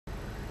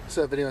This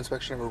is a video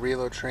inspection of a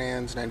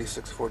ReloTrans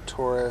 96.4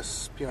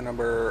 Taurus, PO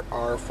number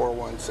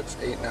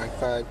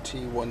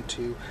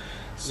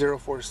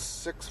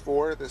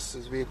R416895T120464. This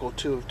is vehicle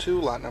 2 of 2,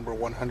 lot number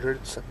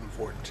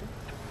 100-742.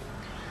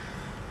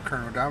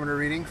 Current odometer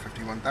reading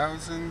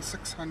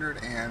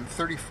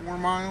 51,634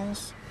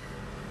 miles.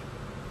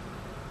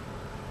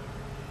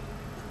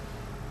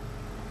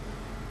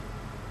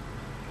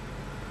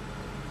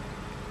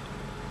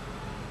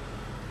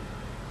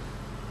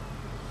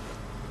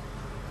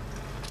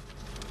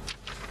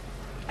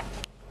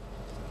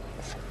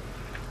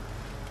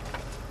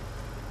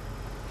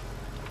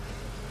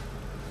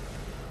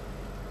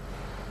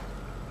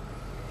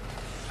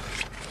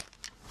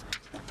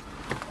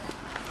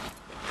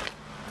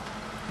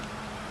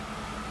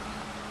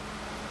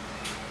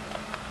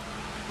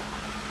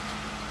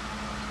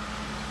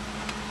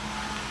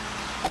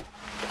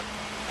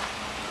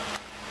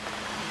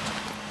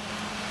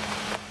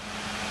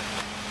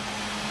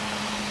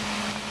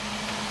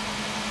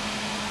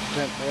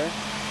 Dent there,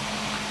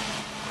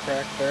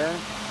 crack there,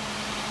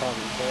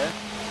 problems there.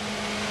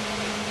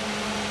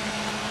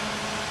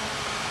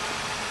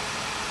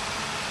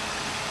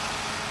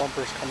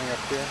 Bumpers coming up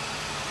here.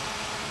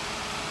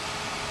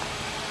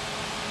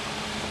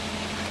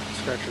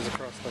 Scratches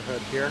across the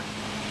hood here.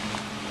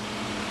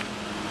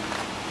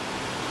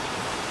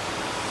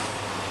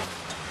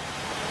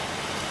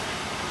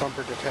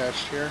 Bumper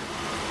detached here.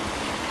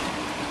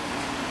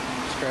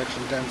 Scratch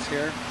and dents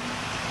here.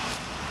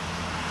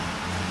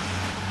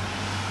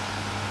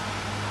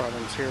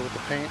 Problems here with the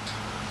paint.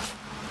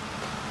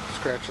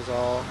 Scratches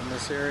all in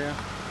this area.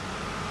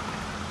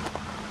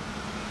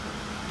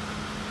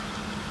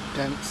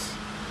 Dents.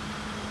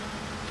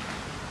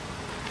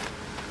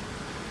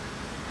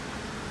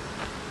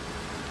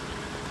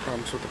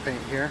 Problems with the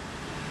paint here.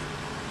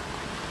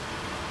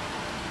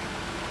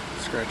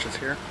 Scratches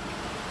here.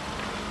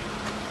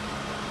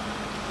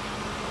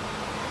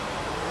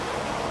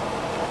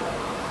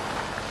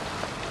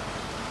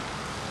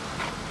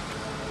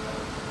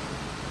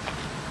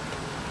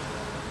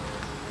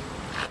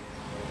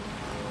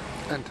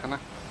 Antenna.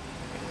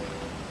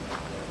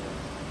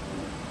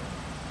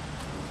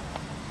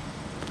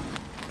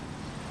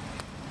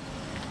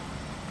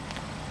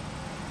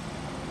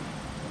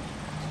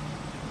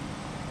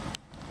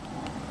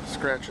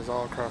 Scratches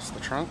all across the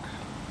trunk.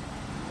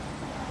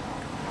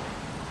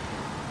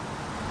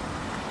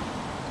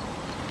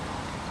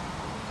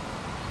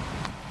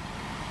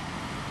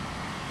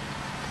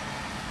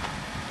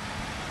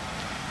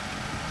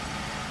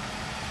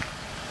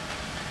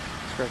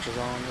 Scratches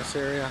all in this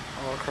area,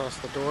 all across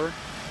the door.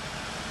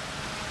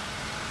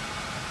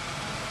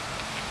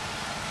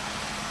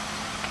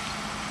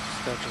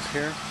 Scratches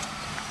here.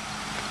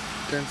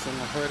 Dents in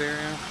the hood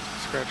area.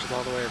 Scratches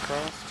all the way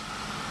across.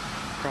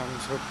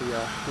 Problems with the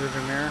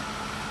rearview mirror.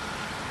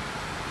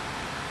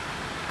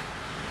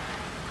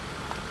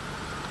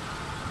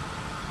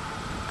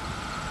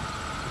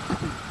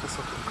 This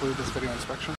will conclude this video inspection.